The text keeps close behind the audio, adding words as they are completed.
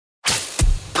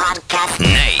Podcast.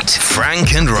 Nate,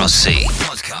 Frank and Rossi.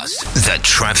 Podcast. The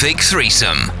Traffic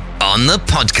Threesome on the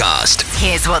podcast.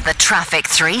 Here's what the Traffic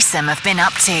Threesome have been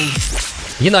up to.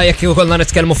 Jina jekk ukollna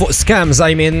nitkellmu fuq scams,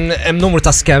 hemm numru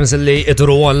ta' scams li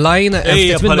idru online,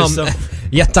 ftit minnhom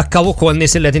jattakkaw ukoll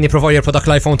nies li qegħdin jippruvaw jirpu dak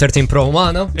l-iPhone 13 Pro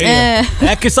magħna.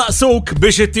 Hekk isaqsuk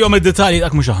biex ittihom id-dettalji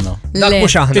dak mhux aħna. Dak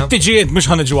mhux aħna. Tittiġijiet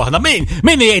mhux ħaniġu aħna.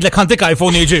 Min jgħidlek ħantik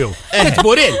iPhone jiġiju?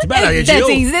 Tburilt, bella jiġiju.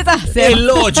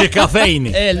 Il-loġika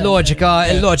fejn?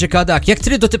 Il-loġika dak. Jekk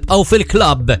tridu tibqgħu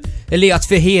fil-klabb li qatt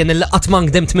fih jien li qatt ma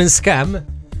ngdimt minn scam,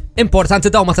 importanti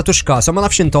daw ma tatux kasu, ma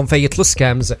nafx intom fejn jitlu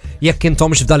scams jekk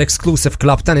intomx f'dal exclusive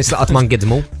club ta' nies li qatt ma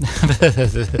ngidmu.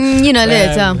 Jiena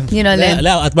le.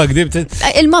 La qatt ma gdibt.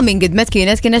 Il-mami ngidmet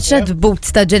kienet xed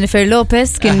boots ta' Jennifer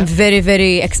Lopez, kien very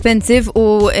very expensive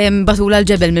u batula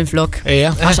l-ġebel minn flok.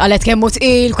 Għax qalet kemm hu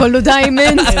tqil kollu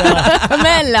diamonds.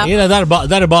 Mella. Jiena darba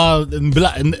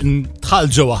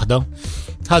tħalġu waħda.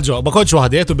 Ma kontx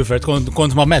waħda tu bifert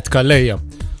kont ma' Met kallejja.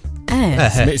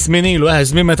 Sminilu,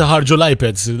 żmien meta ħarġu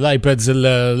l-iPads,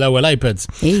 l-ewwel iPads.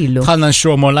 Ħalna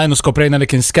nxruhom online u skoprejna li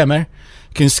kien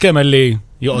scammer li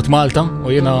joqgħod Malta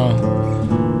u jiena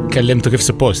kellimtu kif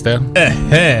suppost,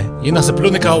 Jiena sib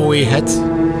l-unika wieħed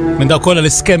minn dak kollha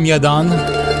li skemja dan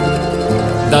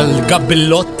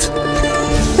dal-gabbillott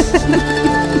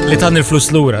li tan il-flus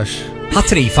lurax.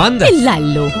 Ħatrif għandek?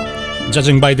 Il-lallu.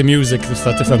 Judging by the music,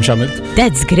 tista' tifhem x'għamilt.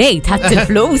 That's great, ħadd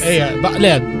il-flus.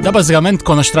 Le, da bażikament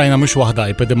konna xtrajna mhux waħda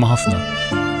iPad imma ħafna.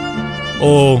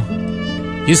 U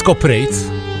jiskoprejt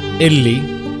illi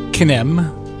kien hemm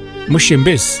mhux jien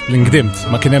biss li ngdimt,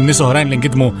 ma kien hemm nies oħrajn li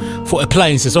ngidmu fuq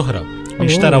appliances oħra.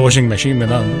 Xtara washing machine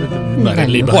minn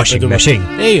washing machine.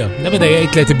 Da beda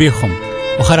jgħid li tibihom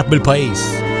u ħarab bil-pajjiż.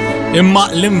 Imma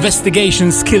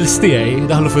l-investigation skills tiegħi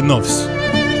daħlu fin-nofs.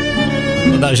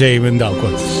 Daġej minn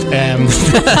dawkol.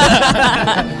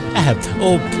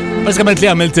 U bażikament li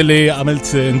għamilt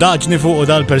ndaġni fuq u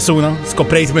dal-persuna,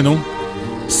 skoprejt minnu,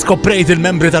 skoprejt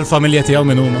il-membri tal-familja tiegħu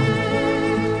minn huma.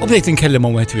 U bdejt inkellim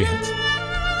wieħed.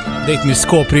 Bdejt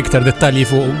niskopri iktar dettalji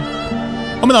fuq.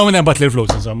 U minna għu bat li l-flus,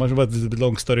 insomma,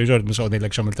 long story short, mux għodni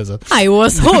l-ek xamil teżat. I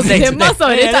was hooked, imma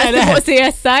sorry, ta' fuq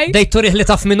CSI. Dejt turiħ li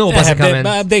taf minnu, basikament.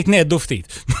 Bdejt neddu ftit.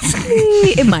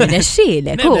 Imma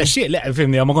nesċilek. Nesċilek,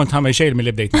 fimni, ma kont ħamaj xejl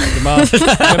mill-li bdejt.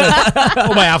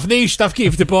 U ma jafnix, taf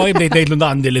kif, tipo, bdejt nejtlu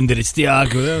għandi l-indirizz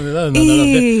tijak.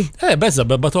 Bezza,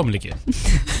 batom li kien.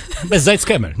 Bezzajt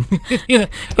scammer.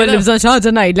 Kolli bżon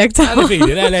xaħġa najdlek ta'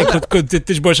 kont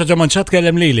t-tġbor xaħġa manċat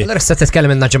kellem lili. L-resta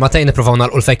t-tkellem inna ġematajn niprofaw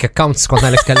nalqu l-fake accounts kont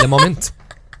nalek tkellem moment.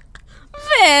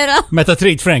 Vera. Meta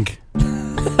treat Frank.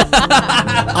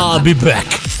 I'll be back.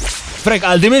 Frank,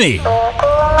 għaldi minni?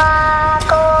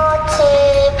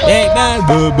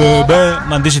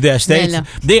 Mandiċ idea xtejt.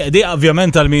 Di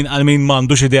ovvjament għal-min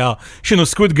mandux idea xinu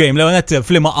Squid Game li għanet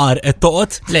flima qar et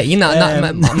toqot. Le, jina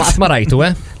ma rajtu,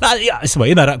 Isma,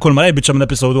 jina kull ma rajt bieċa minn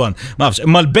episode 1. Mafx,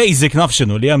 imma l-basic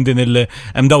nafxinu li għam din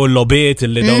daw il-lobiet,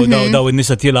 li daw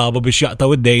il-nisa tilabu biex jaqtaw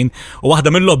id-dejn, u waħda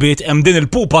mill-lobiet għam din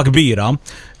il-pupa kbira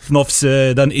f'nofs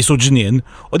dan isu ġnien,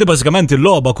 u di bażikament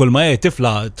il-loba kull ma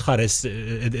tifla tħares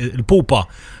il-pupa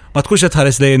ma tkunx qed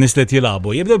tħares lejn nies li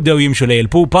jilabu. Jibdew jimxu lejn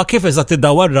il-pupa kif eżatt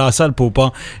iddawwar rasa l-pupa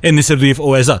in-nies irdu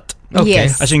jifqu eżatt.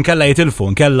 Għax inkella jitilfu,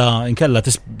 inkella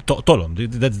toqtolhom.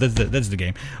 That's the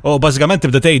game. U bażikament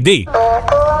tibda tgħid di.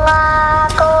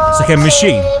 Sakemm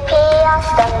mixin.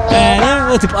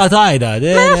 U tibqa' tajda.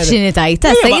 Ma nafx x'inhi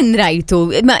tajta, sa jien rajtu,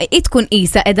 ma tkun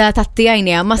qisha qiegħda tatti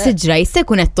għajnejha ma siġraj se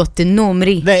jkun qed tott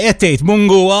in-numri. Le qed tgħid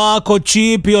munguwa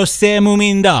koċċipju semu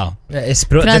min da.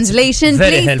 Translation,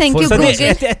 please, thank you, Google.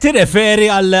 Tirreferi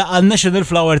għal National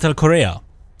Flower tal-Korea.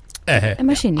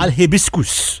 Ma x'inhi? Għal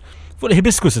hibiscus. Fuq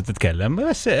il-hibiscus qed titkellem,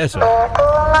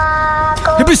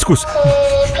 hibiscus.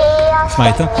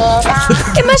 Smajta?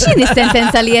 Imma x'inhi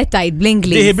s-sentenza li qed tgħid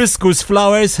bl-Ingliż? The hibiscus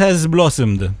flowers has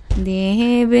blossomed.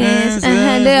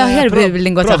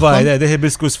 bil-lingwa tagħhom. The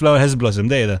hibiscus flower has blossomed,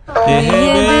 dejda. The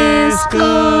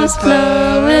hibiscus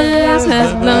flowers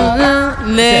has blossomed.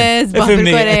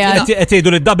 Għetejdu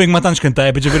li d-dubbing ma tantx kien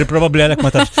tajb, ġifiri probabli għalek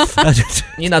ma tantx.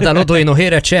 Jina dal-għodu jinu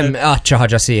ħireċ hemm ħaġa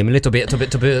ħaġa simili to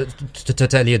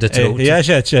tell you the truth. Ja,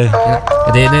 xeċ.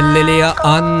 Din il-lilja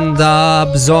għanda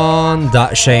bżon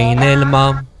daqxejn ilma.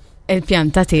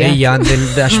 Il-pjanta tiegħek. Ejja għandi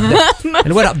il-dax.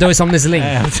 Il-weraq bdew jisom nizlin.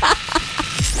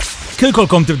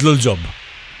 Kilkolkom tibdlu l-ġob.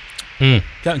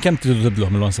 Kem tibdlu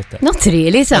mill-1 Not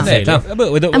really, sa.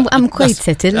 I'm quite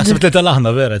settled. Għasibet li tal-aħna,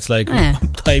 vera, it's like,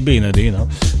 tajbina di,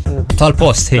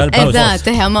 Tal-post, hi. Eżat,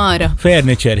 ħamara.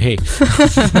 Furniture, hi.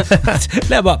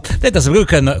 Leba, dejta sabri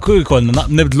kull konna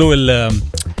nibdlu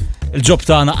il-ġob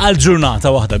tagħna għal ġurnata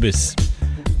waħda biss.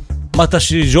 Ma tax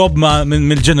ġob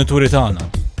mill-ġenituri tagħna.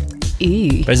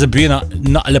 Per eżempju jiena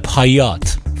naqleb ħajjat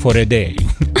for a day.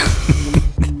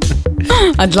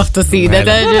 I'd love to see that,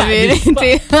 ġiviri.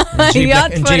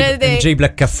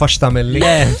 Nġiblek keffax tamilli.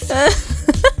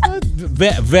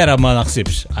 Vera ma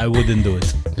naħsibx, I wouldn't do it.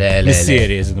 Le.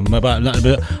 Serious.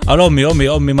 Għal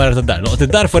ommi marra tad-dar. Loqt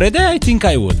id-dar for a day, I think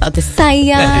I would.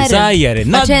 Sajjar,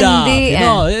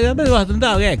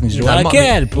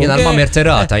 kelb. Jena l-mam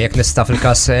irtirata, jek nista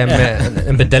fil-kas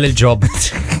nbiddel il-ġob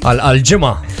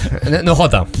għal-ġimma.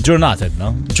 Nuħoda.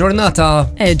 Ġurnata.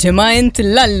 Ġimma int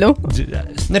l-allu.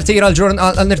 Nirtira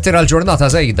l-ġurnata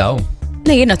zejda.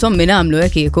 Le jena tommi namlu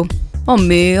ekiku.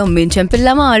 Ommi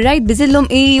nċempilla marrajt bizillum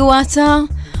iwata,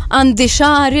 għandi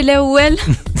xari l-ewel,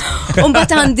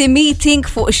 unbat għandi meeting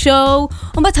fuq show,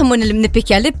 unbat għammun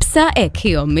nipikja libsa,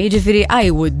 hi ommi, ġifiri I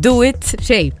would do it,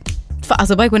 xej.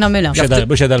 Tfaqqasu bajku namela.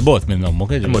 Bux edha l-bot minn ommu,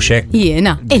 Muxek.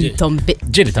 Jena, intom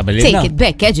ġili tamelina. Take it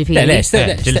back, ġifiri.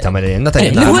 Ġili tamelina.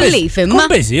 Niħu l-lif, imma.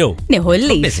 Kumbizi, jow. Niħu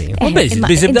l-lif.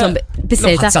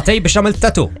 Ħazzatej biex għamil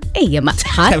tatu. Ejja, ma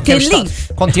ħadd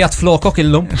il-lif. Konti għat flokok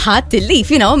illum. ħadd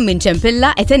il-lif, jina ommi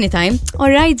nċempilla, at any time.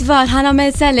 All right, Val,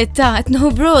 ħanamel saletta,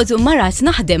 etnuħu brod u marat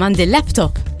naħdem għandi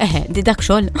l-laptop. Di dak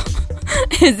xol.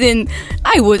 As in,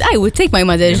 I would take my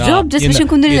mother's job just biex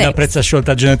nkun relaxed. Jina prezza xol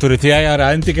ta' ġenituri tijaj, għara,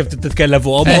 inti kif titkellem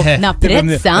fuq omu.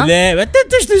 Naprezza. Le,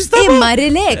 t-tix tistama. Imma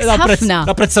relax, ħafna.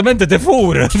 L'apprezzamenti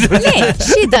tifur. Le,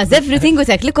 she does everything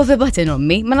with a click of a button,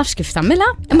 ommi. Ma nafx kif tammila,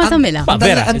 imma tammila.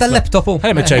 Għanda l-laptop u.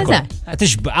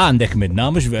 Tix għandek minna,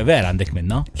 mux vera għandek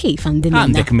minna. Kif għandi minna?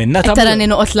 Għandek minna. Tara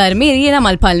ninuqot l-armir, jena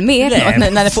mal-palmir,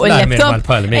 ninuqot fuq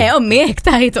il-laptop. Ommi, jek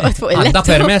taħi tuqot fuq il-laptop. Għanda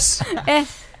permess?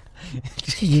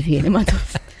 Ġivjeni, ma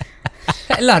tuf.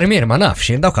 L-armir ma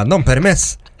nafx, dawk għandhom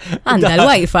permess. Għanda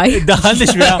l-wifi.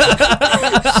 Daħandix mija.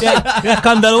 Jek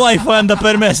għanda l-wifi għanda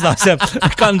permess, naħseb.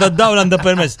 Jek għanda d-dawl għanda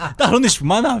permess. Daħlu nix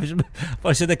ma nafx.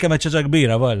 Forsi dekka meċċaġa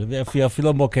kbira, bħal. Fija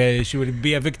fil-ombok, she will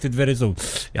be evicted very soon.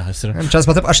 Jaħasra. Mċaz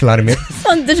ma tibqax l-armir.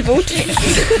 Għandix buċi.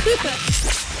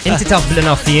 Inti taf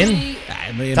bil-nafjen?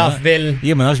 Taf bil...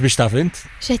 Jien ma nafx biex taf int.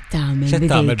 Xet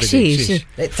tamel bidik, xie.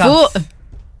 Fuq.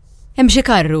 Hemm xi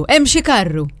karru.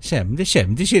 Di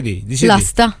xidi.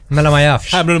 Lasta. Mela ma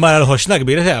jafx. Ħamlu l-mara l-ħoxna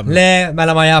kbira ħamlu. Le,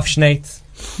 mela ma jafx ngħid.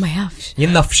 Ma jafx.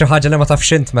 Jien naf xi ħaġa li ma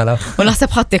tafx int mela. U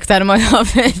naħseb ħadd iktar ma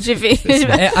jaf, ġifieri.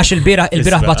 Għax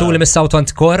il-bieraħ batuli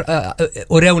mis-Southant Core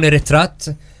u rewni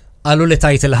ritratt qalu li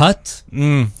tajt il-ħadd.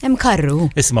 Hemm karru.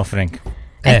 Isma' Frank.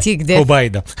 Qed jikdeb. U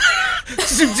bajda.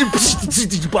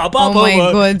 Oh my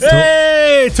God.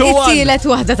 It-tielet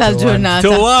waħda tal-ġurnata.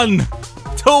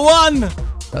 2-1.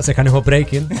 Se kan iħu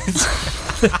breaking.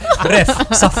 Ref,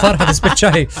 saffar ħad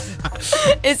ispiċċaħi.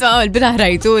 Isma' l-biraħ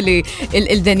rajtu li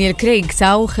il-Daniel Craig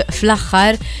sawħ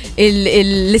fl-axħar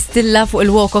l-istilla fuq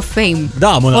il-Walk of Fame.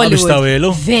 Da, muna biex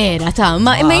tawilu. Vera, ta'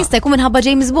 ma jista' jkun minħabba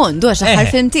James Bond, du għax aħħar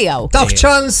film tiegħu. Taf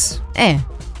ċans.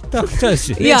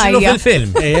 Jiġilu fil-film.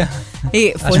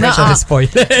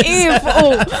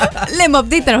 Le ma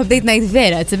bdejt ngħid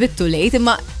vera, tibittu lejt,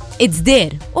 imma it's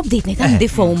there. U bdejt ngħid għandi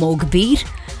FOMO kbir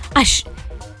għax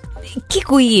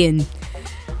kiku jien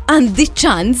għandi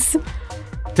ċans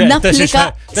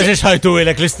naplika. Taxiex ħajtu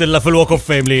ilek l-istilla fil-Walk of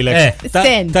Fame li ilek.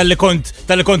 Tal-li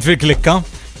kont fil-klikka.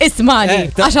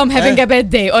 Ismani, għax I'm having a bad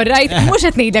day, all right? Mux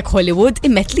qed ngħidlek Hollywood,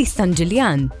 immet li San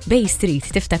Ġiljan, Bay Street,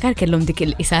 tiftakar kellhom dik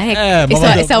il-isa hekk.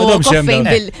 Isa Walk of Fame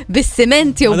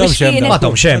bis-siment jew bix-xien.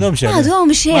 Madhom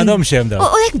xem. U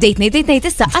hekk bdejt ngħid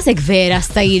issa qasek vera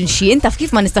sta jinxien, taf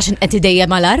kif ma nistax inqed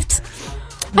idejja mal-art?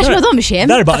 Għax madhom xem.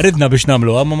 Darba ridna biex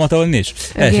namlu, għamma ma tawlniex.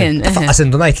 Tafaqqa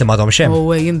sindunajt li madhom xem.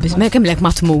 U jimbis, ma kemlek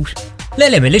matmur.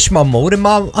 Le, millix mammur,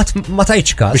 imma ma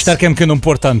tajċkas. Biex tar-kem kienu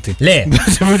importanti. Le.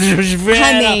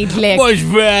 Ħanejdlek. Mux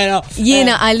vera.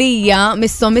 Jiena għalija,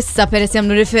 missa peress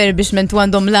jamlu refurbishment u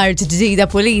għandhom l-art ġdida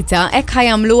pulita, ek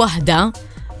ħajamlu wahda,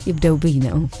 jibdew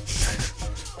bina.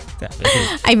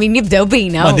 I mean, jibdew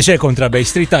bina. Mandi xej kontra Bay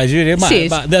Street, ġiri, ma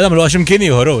namlu għaxim kien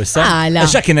jħoru, issa.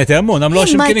 Għaxa kienet jemmu, namlu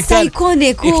għaxim kien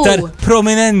iktar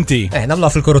prominenti.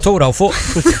 Namlu fil-kurutura u fuq.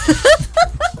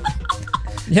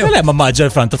 Le, ma maġġa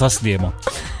l-franta ta' slima.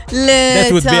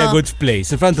 That would be a good place,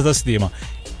 il-franta ta' slima.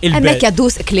 Emmek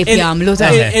jaddus klip jamlu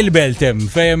ta' il-belt hemm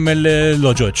fejn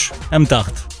il-loġoġ, hemm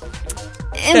taħt.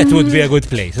 That would be a good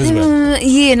place as well.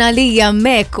 Jiena li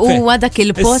jammek u dak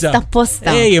il-post ta'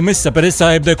 posta. Missa per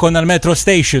issa jibda jkun għal-metro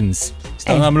stations.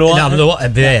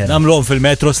 Namluhom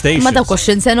fil-metro stations. Ma dawk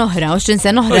 20 sen oħra, 20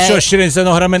 sen oħra. 20 sen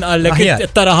oħra minn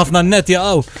qallek tara ħafna n-net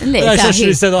jaqgħu.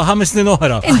 20 sen oħra, 5 snin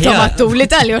oħra. Intom għattu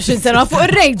l-Italja 20 sena fuq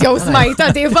ir-radio smajta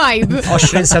di vibe.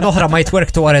 20 sen oħra might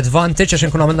work to our advantage għax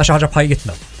nkunu għamilna xi ħaġa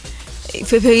bħajjitna.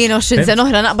 Fijin 20 sen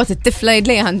oħra naqbad it-tifla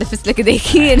jidlej għandi fislek idejk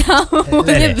jiena u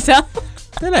nibda.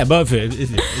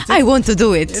 I want to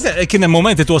do it. Kien hemm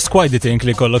moment it was quite the thing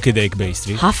li kollok idejk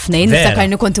pastry. Ħafna,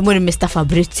 niftakarni kont imur Mr.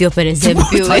 Fabrizio per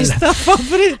eżempju.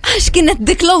 Għax kienet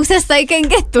the closest I can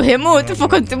get to him, u tifu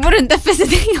kont imur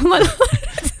indeffisidija mal-ħor.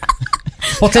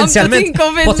 Potenzjalment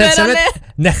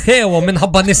neħħewu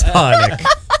minħabba nisbħalek.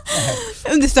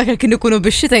 Niftakar kienu kunu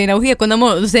biex-xitajna u hija konna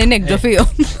mordu sejnek do fihom.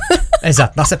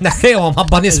 Eżatt, naħseb neħħewu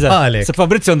minħabba nisbħalek. Se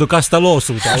Fabrizio għandu kasta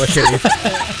l-osu ta' għaxerif.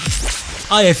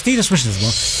 IFT, nax mux nizma.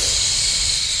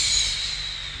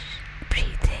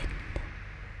 Breathe in.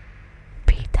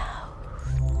 Breathe out.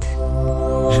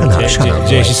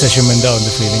 Ġeċi session minn down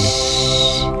the feeling.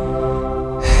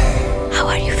 How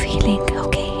are you feeling?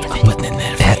 Okay. Badni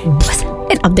n-nervi.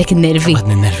 Inqabdek il-nervi.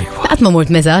 Badni n-nervi. Għat ma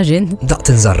mort meżaġin.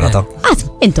 Daqt inżarrata. Għat,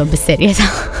 intom bis-serjeta.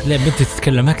 Le, binti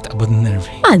titkellem hekk taqbad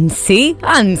n-nervi. Anzi,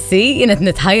 jenet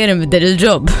nitħajjer nbidder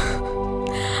il-ġob.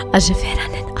 Għaxi vera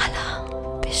ninqala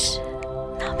biex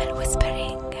namel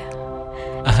whispering.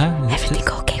 Everything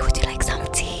okay? Would you like some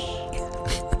tea?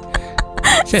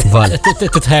 Val.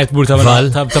 Titħajt bur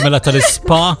tamela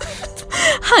tal-ispa.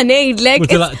 Ħanejdlek.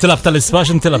 Tilab tal-ispa,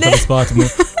 xin tilab tal-ispa għatmu.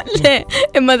 Le,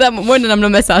 imma da morna namlu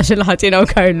messaċ il-ħatina u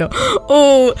Karlo. U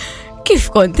kif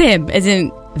kontem, eżin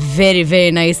very,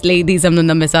 very nice ladies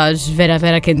għamlunna messaġ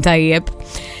vera kien tajjeb.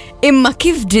 Imma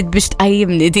kif ġid biex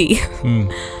tqajjimni di?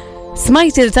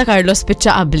 Smajt il-ta' Karlo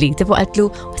spiċċa qabli, tipo għatlu,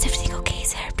 was everything okay,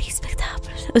 sir, please pick up.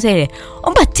 U sejri,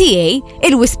 un bat tijaj,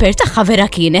 il-whisper taħħa vera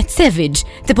kienet savage,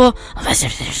 tipo,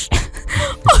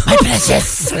 my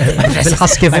precious,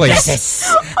 bil-husky voice.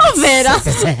 U vera,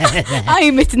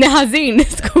 għajmitni ħazin,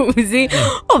 skużi,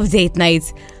 u bdejt najt,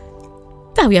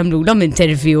 daw jamlu l-om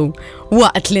interview,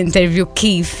 waqt l-interview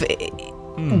kif,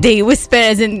 they whisper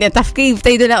as in taf kif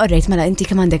tajdu la alright mela inti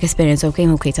kemm għandek experience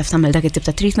okay taf tagħmel dak it-tip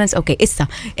ta' treatments issa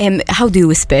how do you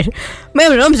whisper ma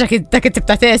jagħmluhomx dak it-tip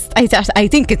ta' test I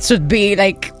think it should be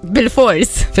like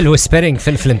bil-force Fil-whispering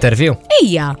fil-interview.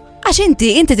 Ija għax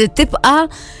inti tibqa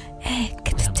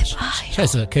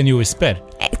Can you whisper?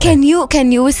 Can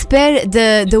you whisper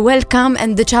the welcome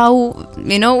and the ciao,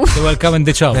 you know? The welcome and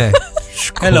the ciao.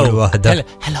 Hello,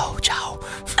 ciao.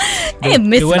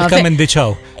 The welcome and the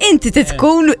ciao. Inti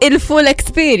titkun il-full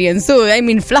experience, so I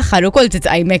mean fl-axħar u kol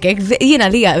titqajmek, jiena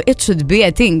li it should be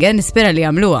a thing, nispera li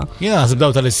għamluha. Jiena għasib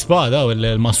daw tal-ispada u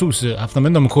l-masus, ħafna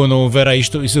minnhom ikunu vera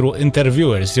jixtu jisiru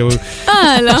interviewers, jew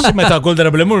meta kull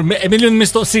darba l-mur, miljon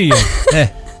mistoqsija.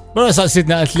 Bro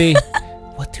saqsitna għatli,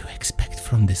 what do you expect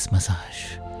from this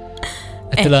massage?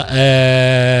 Għatla,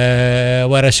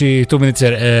 wara xi 2 minutes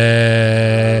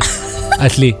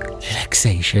għatli,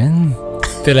 relaxation?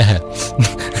 Tileħe.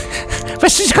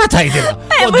 Bas xieċkat għajdila?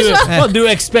 What do you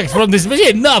expect from this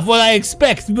massage? Naf what I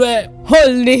expect.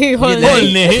 Holni.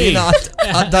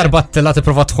 Darba t-tila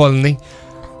t-prova tħolni.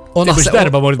 Biex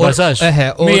darba mort massaġ.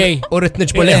 U rrit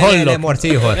nġbor li ħollu.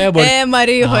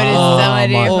 Mariħor,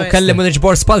 U kellimu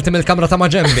nġbor spalti mill-kamra ta'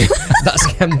 maġembi. Daqs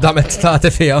kem damet ta'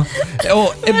 tifija. U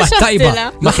imma tajba.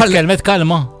 Ma kelmet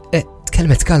kalma.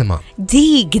 Kelmet kalma.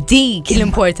 Dik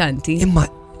l-importanti. Imma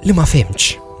li ma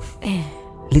fimx.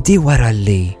 Li di wara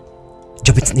li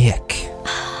ġabitni jekk.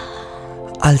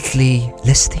 Għalt li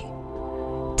listi.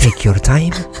 Take your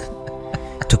time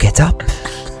to get up.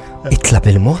 Itla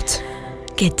bil-mod.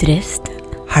 Get dressed.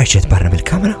 Ħarġet barra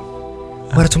mill-kamra.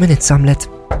 Wara 2 minutes samlet.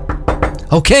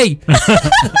 Okay.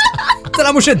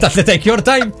 Tara mux inta li take your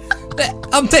time.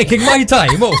 I'm taking my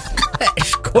time.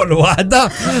 Xkollu għadda.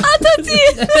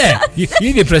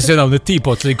 Jini pressjonaw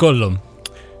nit-tipot li kollum.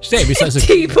 Xtejbi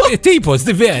tipos,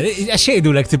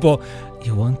 xejdu lek tipo,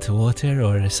 you want water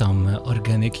or some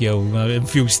organic jew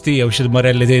infused tea jew xil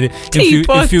marelli tejdi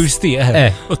infused tea.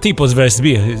 U tipos vers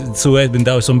bi, suwed bin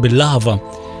daw som bil-lava.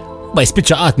 Ma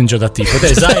jispiċċa għat ninġoda tipo,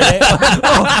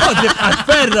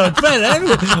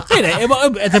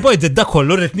 poi da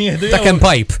kollu rritnieħdu. Da kem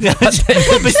pipe.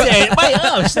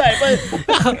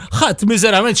 ħat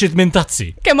mizerament xit minn tazzi.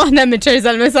 Kem aħna mċerż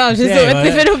għal-messagġi, so għet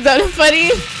nifiru b'dan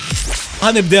l-affarijiet.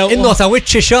 Ħanibdew. In-nota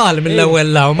wiċċi xal mill-ewwel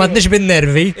law, m'għadniex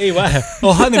bin-nervi. Iwa, u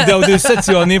ħanibdew din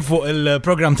sezzjoni fuq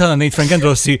il-programm tagħna ngħid Frank and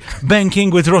Rossi, Banking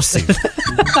with Rossi.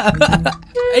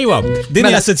 Ejwa, din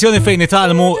hija sezzjoni fejn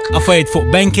nitalmu affarijiet fuq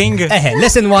banking.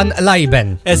 Lesson 1 l-IBAN.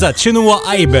 Eżatt, x'inhu huwa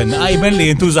IBAN? IBAN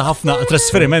li jintuża ħafna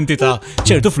trasferimenti ta'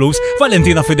 ċertu flus.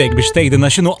 Valentina fidejk biex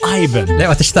tgħidilna x'inhu IBAN. Le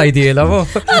ma tixtajdilha vo.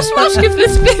 Għax kif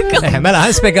nispjega. Mela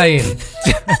ħanspjega jien.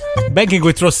 Banking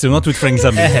with Rossi, not with Frank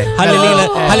Zambi.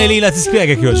 Ħalli lila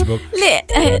tispjegek jogħġbok.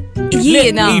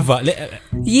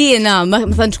 Jiena ma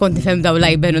tantx kont nifhem daw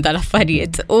l-IBAN u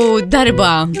dal-affarijiet. U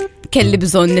darba kelli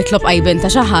bżonn nitlob IBAN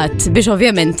ta' xi ħadd biex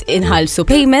ovvjament inħallsu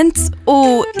payments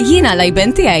u jiena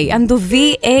l-IBAN tiegħi għandu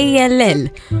VALL.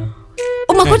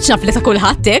 U ma kontx naf li ta'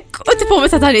 kulħadd hekk, u tipo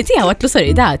meta tani tiegħu għatlu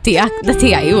sorry da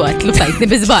tiegħi u għatlu fajtni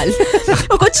biżball.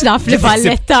 Ma kontx naf li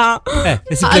Valletta.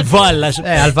 Isib li Valla.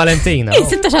 Għal-Valentina.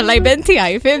 Sitta xallajben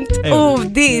tiegħi, fimt? U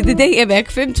di dejjem hekk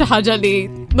fimt xi ħaġa li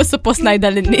ma suppost ngħidha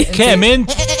lin-nies. Kemm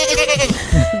int?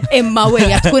 Imma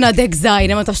wejja tkun għadek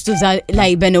żgħira ma tafx tuża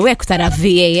lajben u hekk tara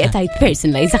VA tajt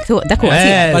personalize dak huwa.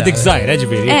 Ma dik żgħira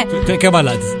ġifieri. Kemm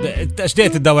għalat?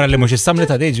 X'dejt iddawra li mhux is-samli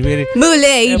ta' dej ġifieri?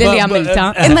 Mulej li għamilta.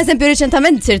 Imma eżempju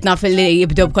riċentament sirt naf li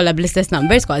jibdew kollha bl-istess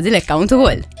numbers kważi l-account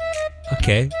ukoll.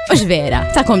 Okay. Mhux vera,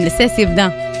 takom l-istess jibda.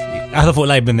 Aħna fuq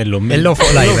lajben illum. Illum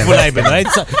fuq lajben. Fuq lajben,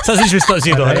 right? Sa żix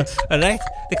mistoqsidu, right?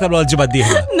 Dik nagħmlu għal-ġimgħa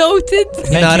d-dieħla. Noted.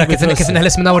 Nara kif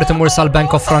neħles minn awri timur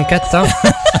sal-Bank of Franketta.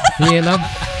 Jiena.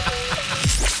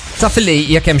 Taf li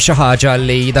jekk hemm xi ħaġa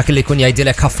li dak li jkun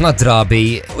jgħidilek ħafna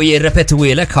drabi u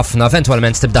jirrepetwilek ħafna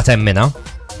eventwalment tibda temmina.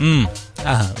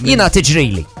 Jiena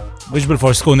tiġrili. Biex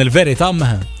bil-fors tkun il-verità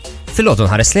meħ. Fil-għodu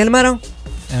nħares li l-mera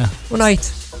u ngħid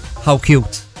how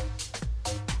cute.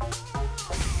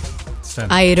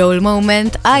 Eye roll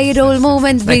moment,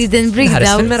 breathe in, breathe Nħares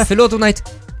out. fil-mera fil-għodu ngħid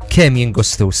kemm jien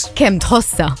gustus. Kemm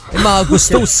tħossa. Ma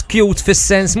gustus cute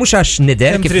fis-sens mhux għax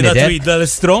nider kif Trida nider. twida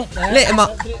l-istro. Le imma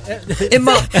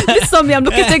Nissom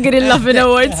jagħmlu category Lovin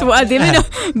Awards fuq għadi minnu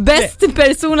best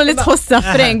persuna li tħossa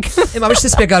Frank. imma biex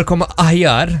tispjegalkom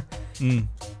aħjar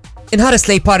inħares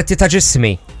lej parti ta'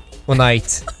 ġismi u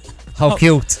ngħid how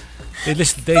cute.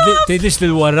 Tgħidlix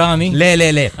lil warrani?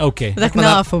 Le. Okay. Dak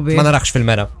nafu bi. Ma narax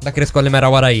fil-mera. Dak irid kolli mera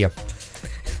warajja.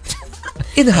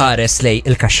 Inħares lej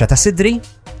il-kaxxa ta' sidri.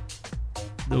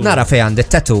 Nara fej għandi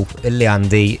t-tatu illi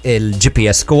għandi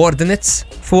il-GPS coordinates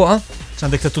fuqa.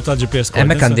 Għandek tatu tal-GPS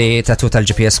Emmek għandi tatu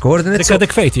tal-GPS coordinates. Dik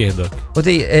għadek fejt jihdok. U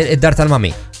di id-dar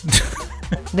tal-mami.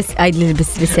 Bis għajdli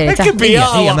bis-serjetà.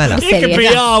 Hija mela.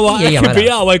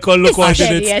 Kibijawa jkollu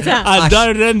koordinates Serieta.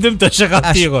 għal-dar random ta'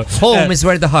 xaħatiħor. Home is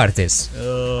where the heart is.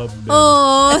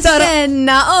 Oh,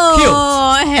 senna,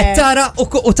 Tara,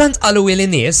 u tant qalu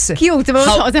il-nies. Cute, ma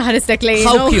mux ħaristek lejn.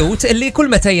 How cute, illi kull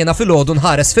meta jena fil-ħodu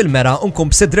nħares fil-mera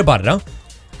unkun b'sidri barra.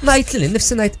 Najt li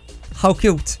nifsi najt, how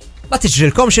cute. Ma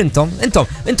tiġrilkomx intom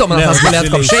ma nħasbu li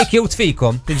għadkom xej cute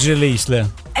fikom. Tiġrilix le.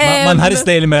 Ma nħaris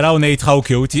lej il-mera u nejt how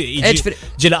cute.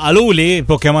 Ġila għaluli,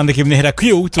 Pokemon dik imniħra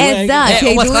cute. Eżatt,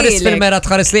 U ma tħares fil-mera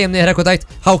tħares li imniħra u dajt,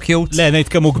 how cute. Le,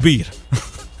 nejt kemmu kbir.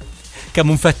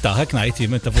 Kemmu mfetta, hek najt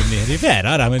jimenta fuq nieħri.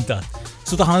 Vera, ra menta.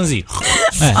 Suta ħanżir.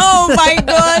 Oh my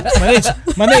god!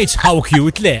 Ma nejċ how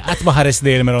cute, le, għat ma ħares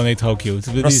li il-mera u nejt how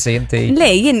cute. Rossi, inti. Le,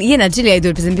 jena ġili għajdu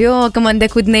l-pizempju, kam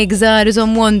għandek u d-nej gżar,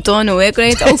 zom wonton u għek,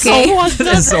 rejt, ok.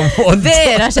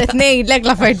 Vera, xet nej, lek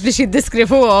la fajt biex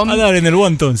jiddiskrifu għom. Għadarin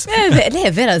il-wontons. Le,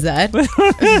 vera zar.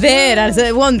 Vera,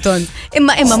 wontons.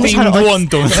 Imma mux Steamed ħanqot.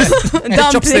 wontons.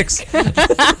 Chopsticks.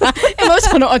 Imma mux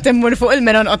ħanqot immur fuq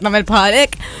il-mera nqot namel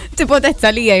bħalek.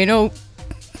 Tipotezza li you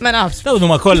ma nafx. Dawnu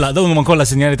ma kolla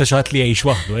sinjali ta' xaħat li jgħix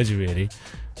wahdu, ġiviri.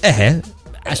 Eħe.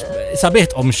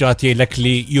 Sabiħt xaħat jgħilek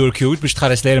li you're cute biex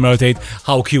tħares li l-mera tgħid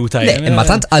how cute I am. Imma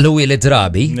tant qalu li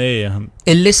drabi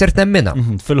illi sirt nemmina.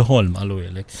 Fil-ħolm għallu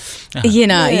jgħilek.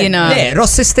 Jena. Le,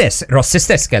 Rossi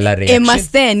stess kella rri. Imma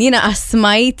sten, jena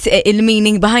asmajt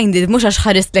il-meaning behind it, mux għax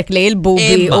ħaristlek li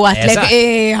il-bubi u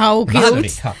għatlek, how cute.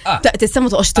 Tista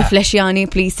ma toqx tiflexjani,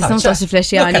 please, tista ma toqx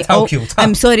tiflexjani. How cute.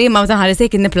 I'm sorry, ma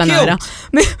taħarisek il-nipla nara.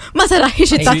 Ma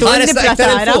taraħiex it-tatu il-nipla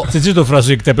tara. Tiġidu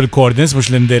frasu jikteb il-coordinates mux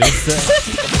l-indirizz.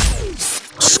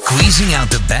 Squeezing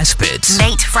out the best bits.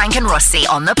 Nate, Frank and Rossi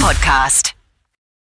on the podcast.